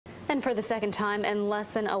And for the second time in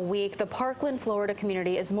less than a week, the Parkland, Florida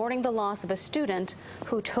community is mourning the loss of a student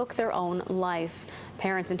who took their own life.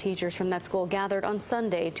 Parents and teachers from that school gathered on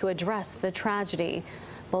Sunday to address the tragedy.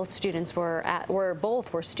 Both students were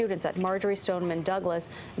students at Marjory Stoneman Douglas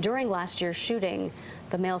during last year's shooting.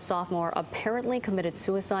 The male sophomore apparently committed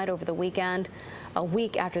suicide over the weekend, a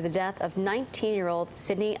week after the death of 19-year-old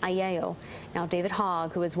Sydney Ayeyo. Now, David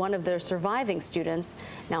Hogg, who is one of the surviving students,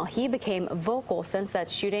 now he became vocal since that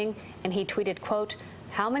shooting, and he tweeted, quote,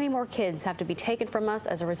 "How many more kids have to be taken from us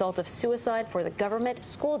as a result of suicide for the government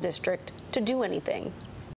school district to do anything?"